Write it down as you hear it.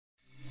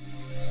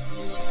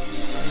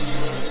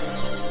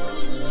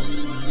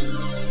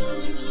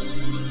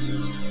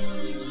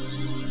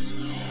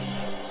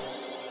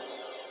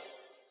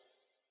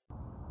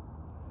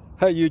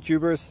Hey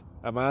YouTubers,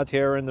 I'm out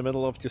here in the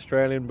middle of the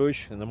Australian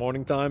bush in the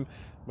morning time.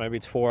 Maybe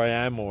it's 4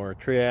 a.m. or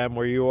 3 a.m.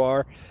 where you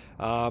are.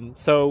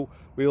 So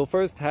we will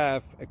first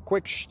have a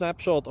quick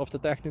snapshot of the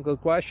technical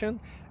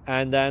question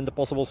and then the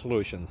possible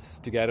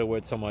solutions, together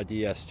with some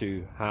ideas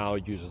to how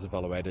users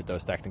evaluated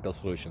those technical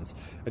solutions.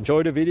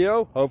 Enjoy the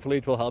video, hopefully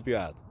it will help you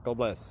out. God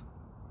bless.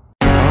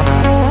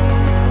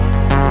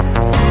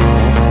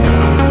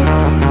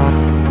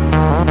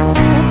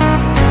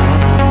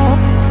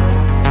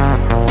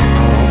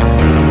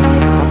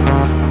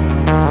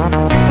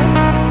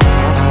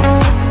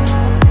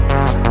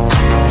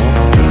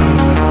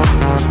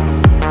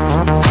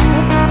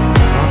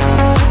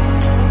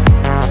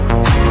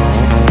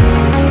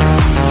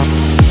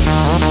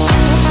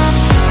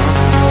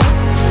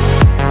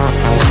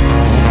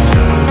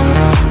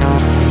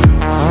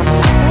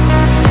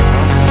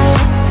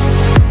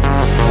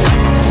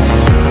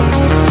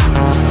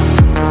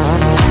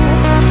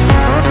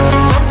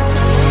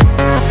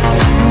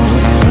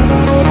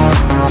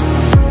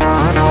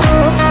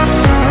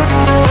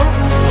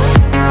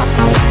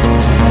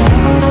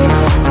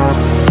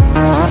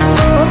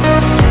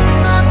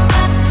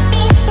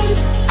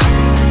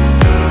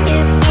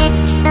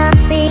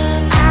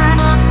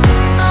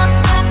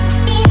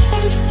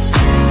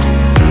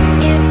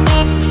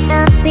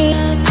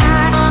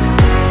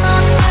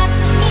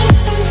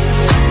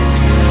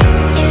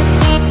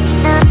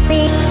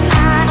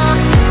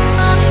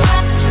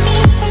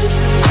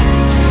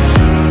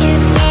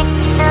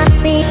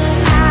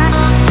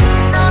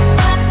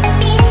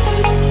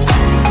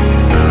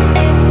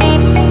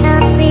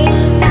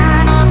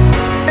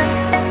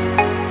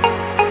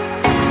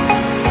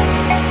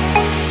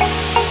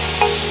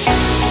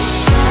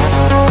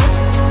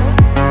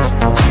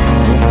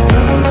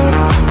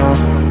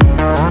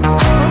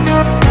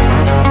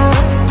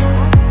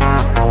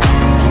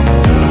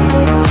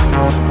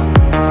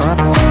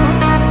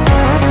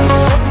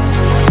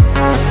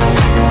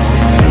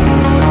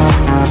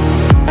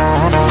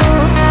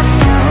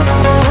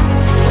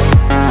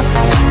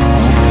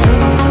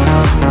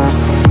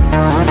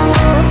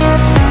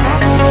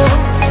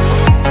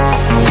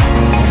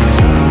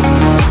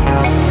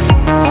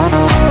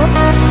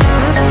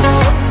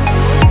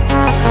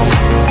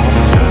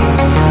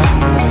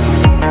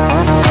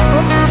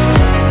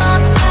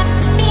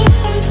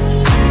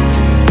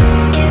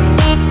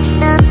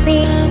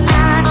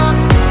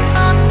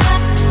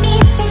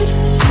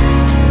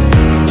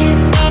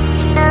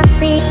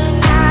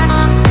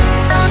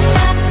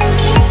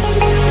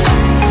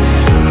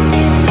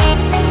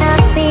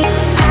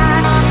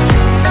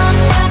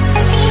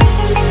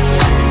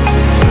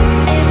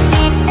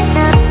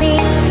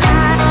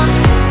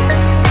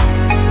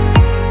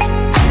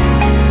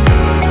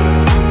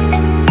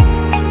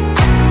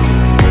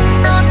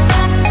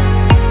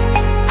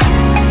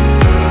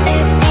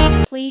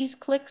 Please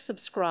click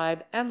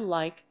subscribe and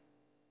like.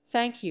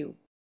 Thank you.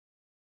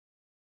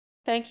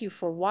 Thank you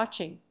for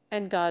watching,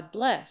 and God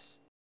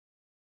bless.